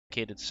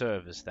complicated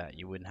service that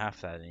you wouldn't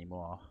have that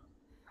anymore.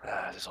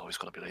 There's always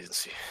gonna be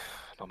latency,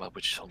 no matter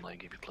which online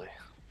game you play.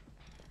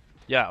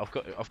 Yeah,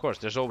 of course,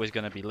 there's always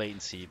gonna be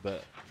latency,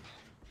 but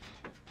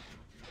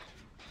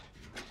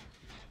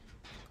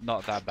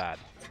not that bad.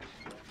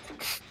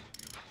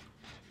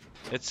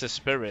 It's a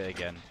spirit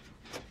again.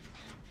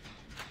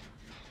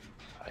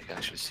 I can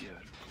actually see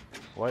her.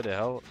 Why the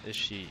hell is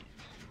she?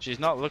 She's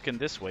not looking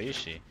this way, is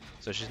she?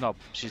 So she's not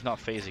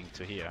phasing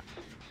to here.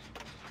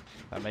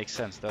 That makes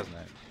sense, doesn't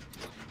it?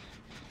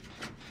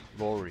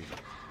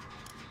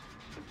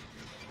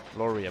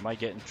 Lori, am I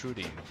getting through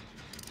to you?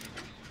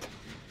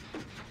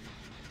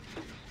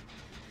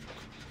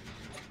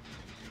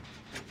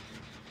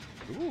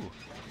 Ooh,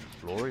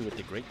 Lori with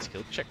the great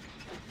skill check.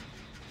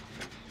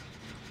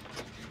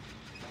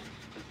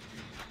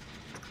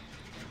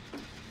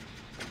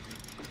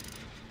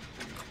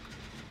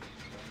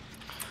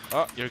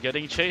 Oh, you're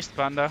getting chased,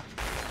 Panda.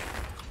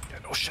 Yeah,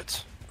 no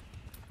shit.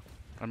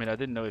 I mean, I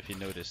didn't know if you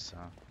noticed, so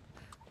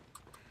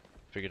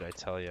figured I'd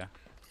tell you.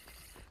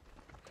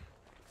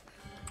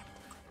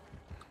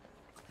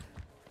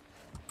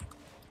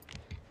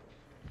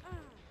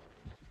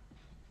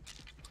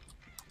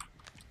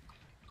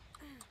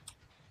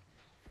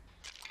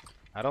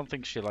 I don't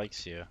think she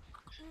likes you.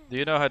 Do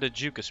you know how to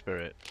juke a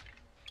spirit?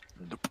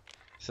 Nope.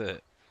 So,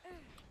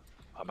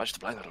 I managed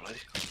to blind her already.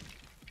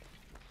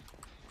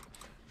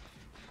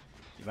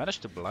 you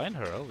managed to blind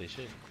her, holy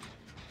shit.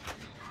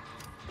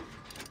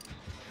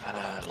 And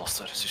I lost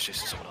her, she's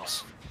chasing someone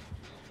else.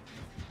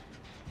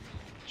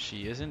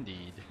 She is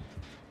indeed.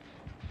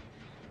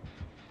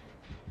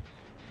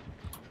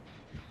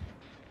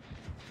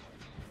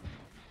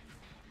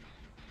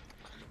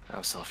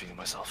 I'm selfieing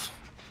myself.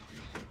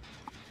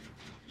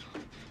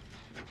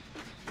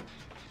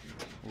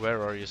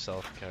 Where are you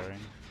self-carrying?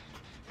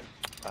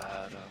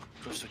 No,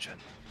 close to Jen.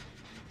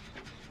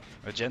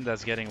 A gen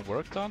that's getting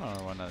worked on, or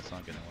one that's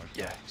not getting worked?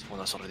 Yeah, it's one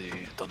that's already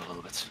done a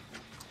little bit.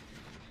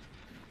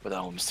 But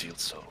that one was sealed,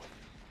 so...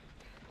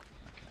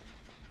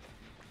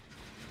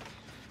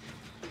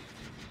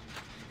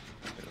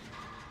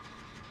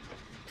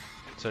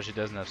 So she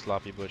doesn't have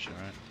sloppy butcher,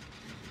 right?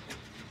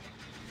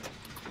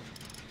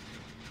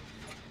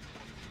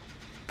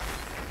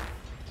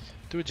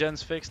 Two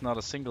gens fixed, not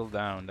a single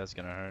down. That's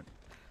gonna hurt.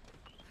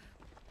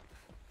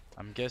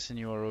 I'm guessing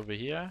you are over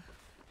here.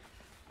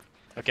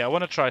 Okay, I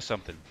want to try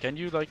something. Can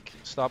you like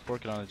stop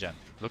working on a gen?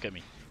 Look at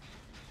me.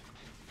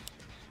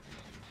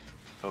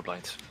 No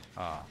blind.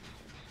 Ah.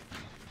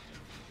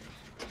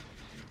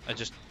 I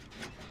just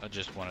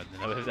wanted to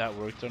know if that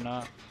worked or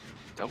not.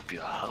 That would be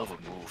a hell of a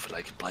move,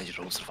 like blind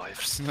your own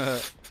survivors.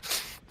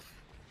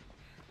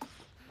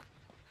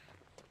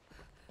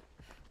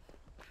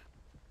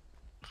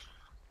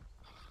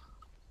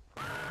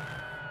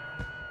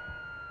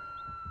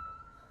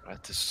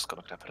 Right, this is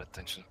gonna grab her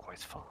attention quite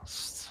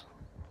fast.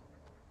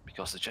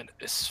 Because the gen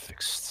is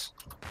fixed.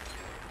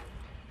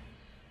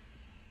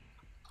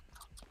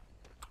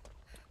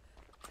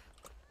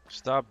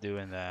 Stop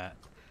doing that.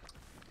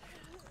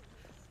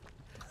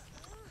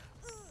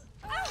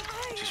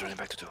 She's running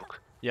back to the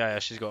hook. Yeah,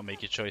 she's got to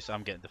make a choice.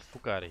 I'm getting the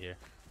fuck out of here.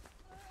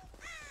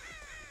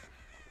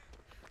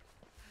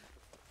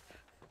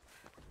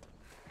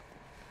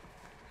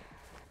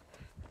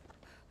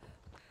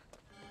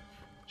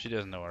 She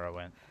doesn't know where I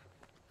went.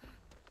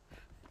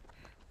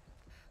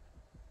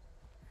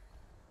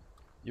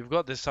 You've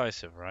got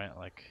decisive, right?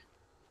 Like,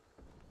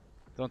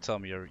 don't tell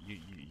me you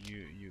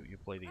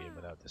play the game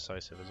without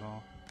decisive as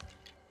well.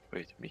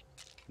 Wait, me?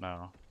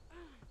 No.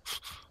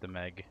 The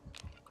Meg.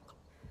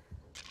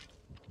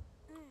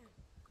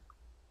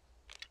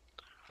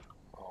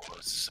 Oh,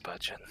 this is a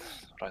bad gen.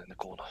 Right in the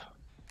corner.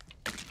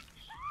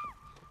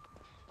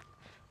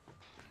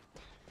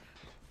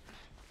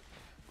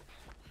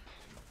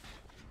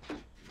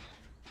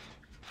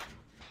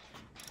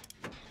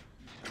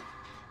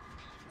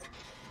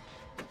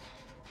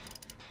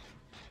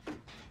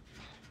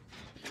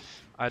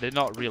 I did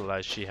not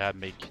realize she had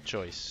make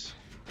choice.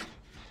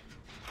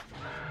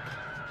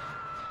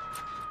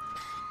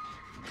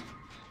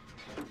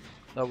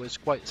 That was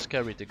quite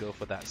scary to go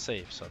for that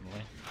save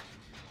suddenly.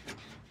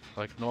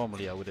 Like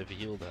normally I would have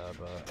healed her,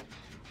 but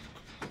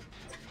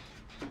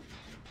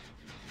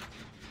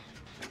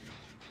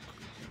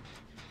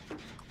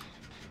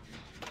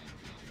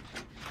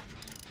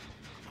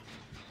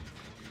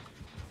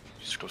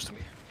She's close to me.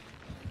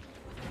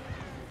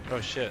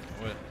 oh shit!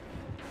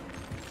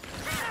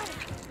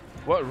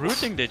 What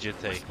routing did you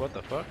take? What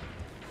the fuck?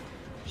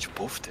 You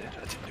both did,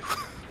 I didn't know.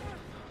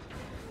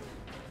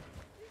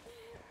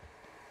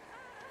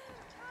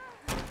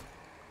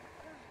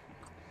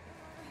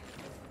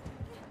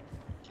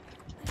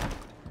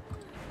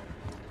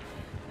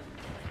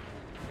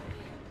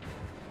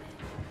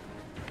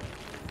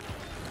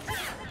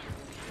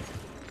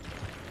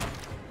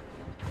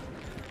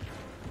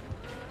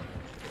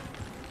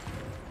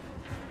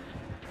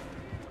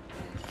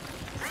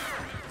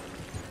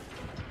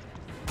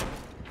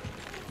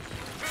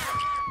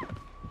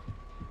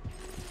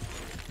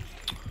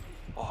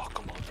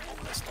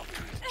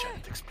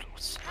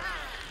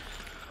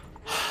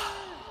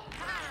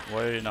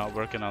 Why are you not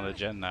working on the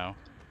gen now?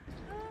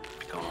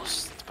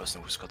 Because the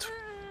person who's got...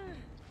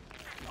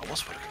 I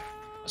was working.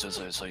 As soon as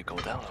I saw you go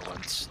down, I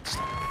went to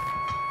stop.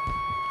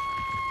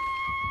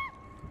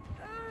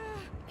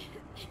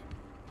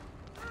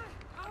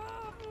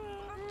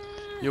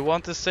 You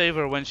want to save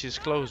her when she's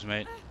close,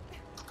 mate.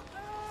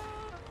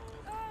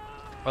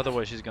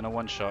 Otherwise she's gonna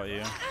one-shot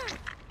you.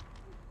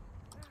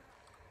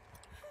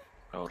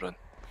 Oh, run.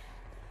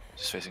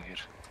 She's facing here.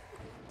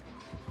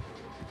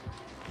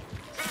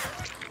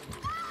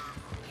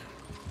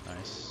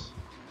 Nice.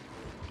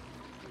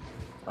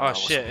 Oh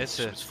shit, it's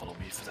a... Just follow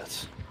me for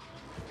that.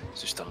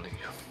 She's tunneling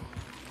you.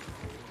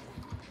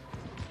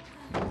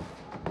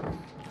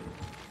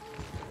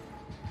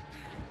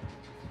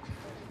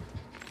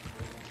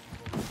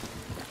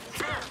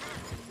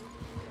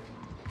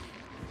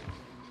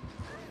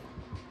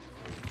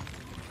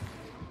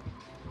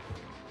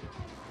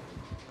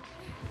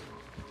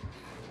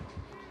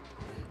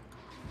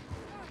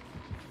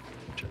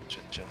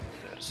 Gen,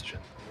 there's the gen.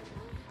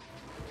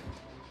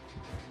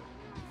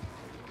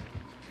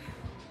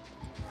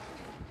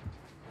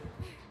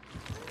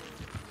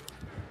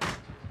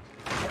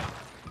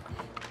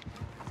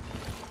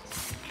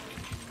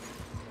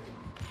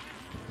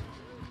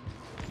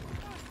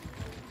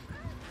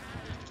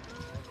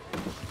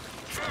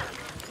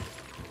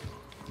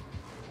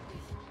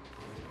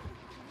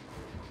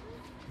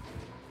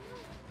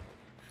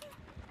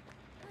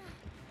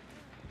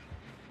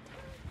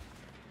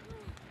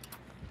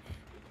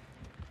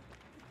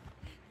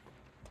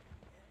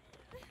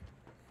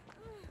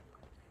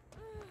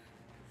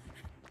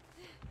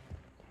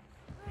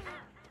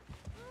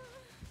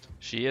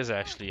 She is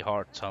actually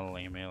hard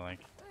tunneling me, like...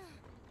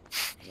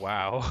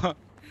 Wow.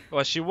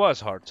 Well, she was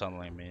hard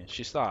tunneling me.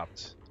 She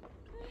stopped.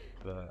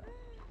 But...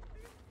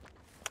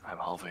 I'm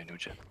halfway new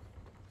gen.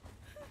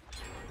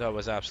 that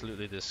was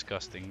absolutely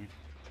disgusting.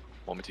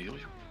 Want me to heal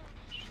you?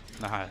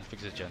 Nah,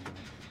 fix it, gen.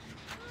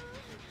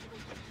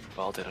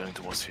 Well, they're running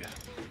towards here.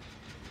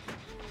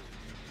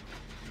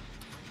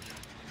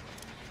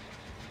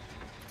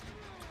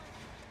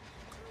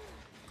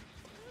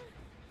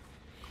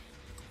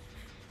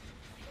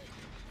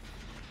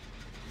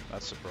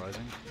 That's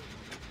surprising.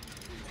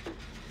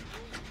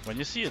 When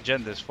you see a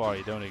gen this far,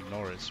 you don't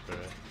ignore it,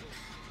 Spirit.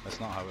 That's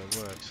not how it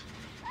works.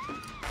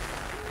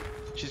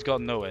 She's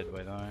got no head,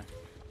 by the way.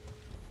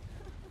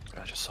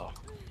 I just saw.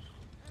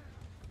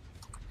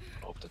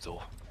 Open the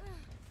door.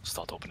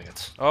 Start opening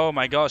it. Oh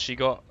my gosh, she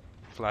got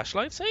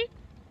flashlight save?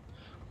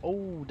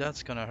 Oh,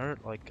 that's gonna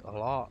hurt like a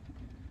lot.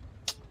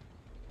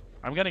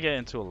 I'm gonna get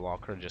into a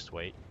locker and just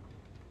wait.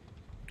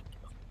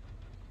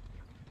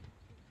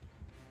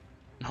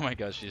 Oh my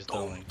gosh, she's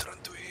tunneling. Don't run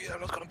to here.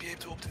 I'm not gonna be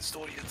able to open this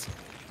door yet.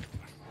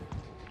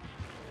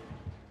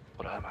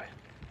 What am I?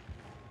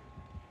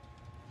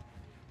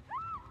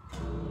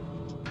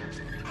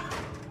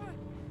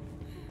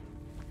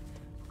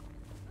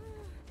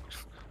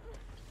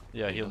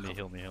 Yeah, heal me,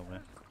 heal me, heal me.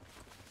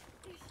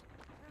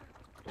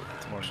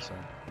 More inside.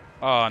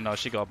 Oh no,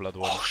 she got blood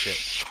warden. Oh Shit.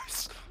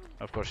 shit.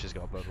 Of course she's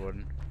got blood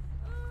warden.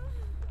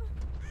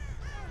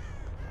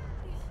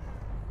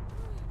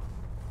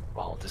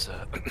 Wow, this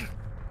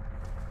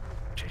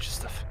changes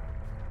stuff.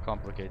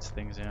 Complicates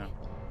things, yeah.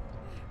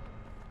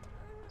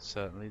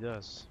 Certainly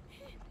does.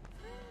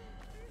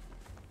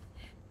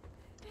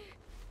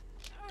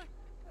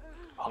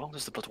 How long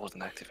does the blood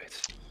warden activate?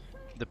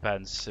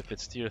 Depends. If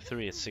it's tier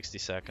 3, it's 60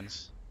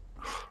 seconds.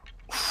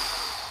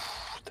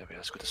 Damn it,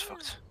 that's good as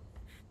fucked.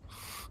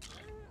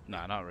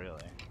 Nah, not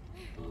really.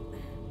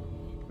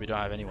 We don't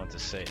have anyone to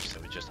save, so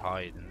we just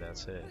hide and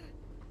that's it.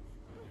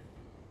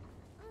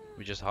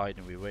 We just hide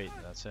and we wait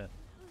and that's it.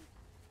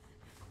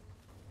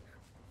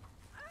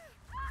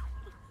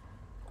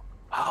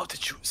 How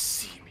did you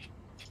see me?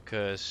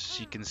 Because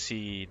she can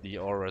see the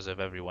auras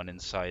of everyone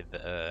inside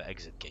the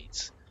exit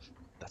gates.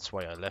 That's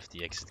why I left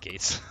the exit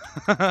gates.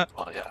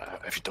 Well, yeah,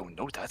 if you don't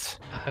know that.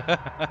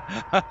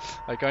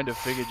 I kind of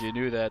figured you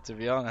knew that, to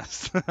be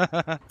honest.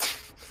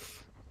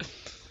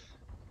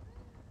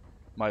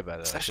 My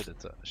bad, I should have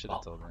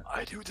told her.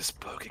 I knew this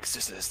perk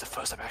existed. It's the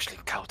first time I actually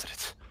encountered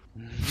it.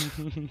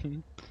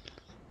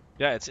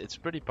 Yeah, it's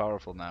pretty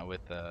powerful now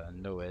with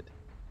Noed.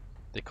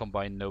 They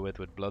combine Noed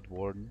with Blood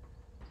Warden.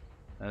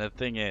 And the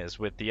thing is,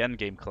 with the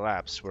endgame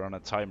collapse, we're on a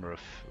timer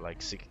of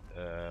like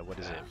what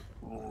is it?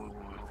 Ooh.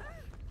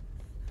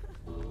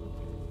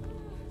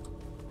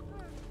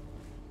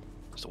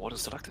 Is the warden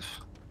still active?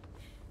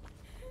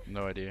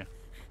 No idea.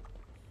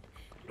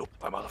 Nope,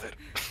 I'm out of it.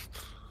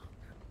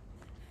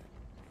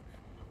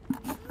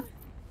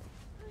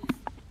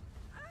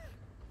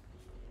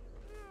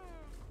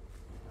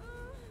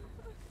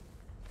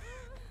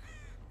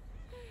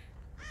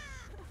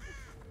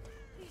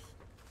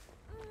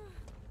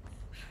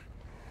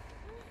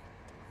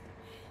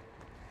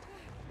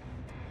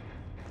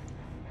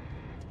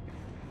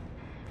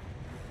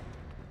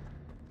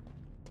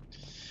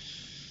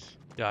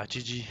 Yeah,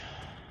 GG.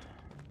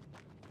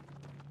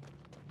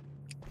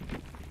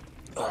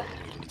 I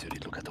really need to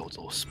relook at all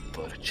those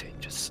perk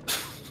changes.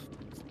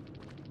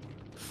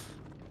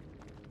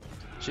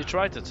 She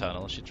tried to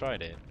tunnel. She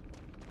tried it.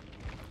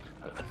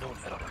 Unknown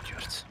error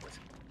occurred.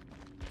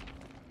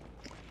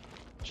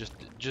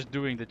 Just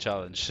doing the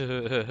challenge.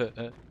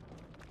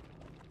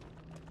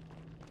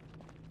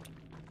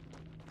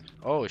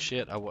 Oh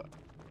shit!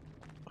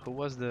 Who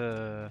was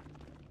the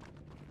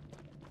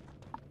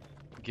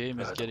game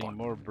is getting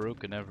more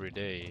broken every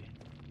day.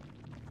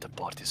 The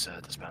party's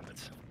disbanded.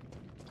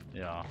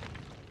 Yeah.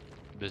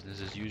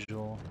 Business as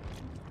usual.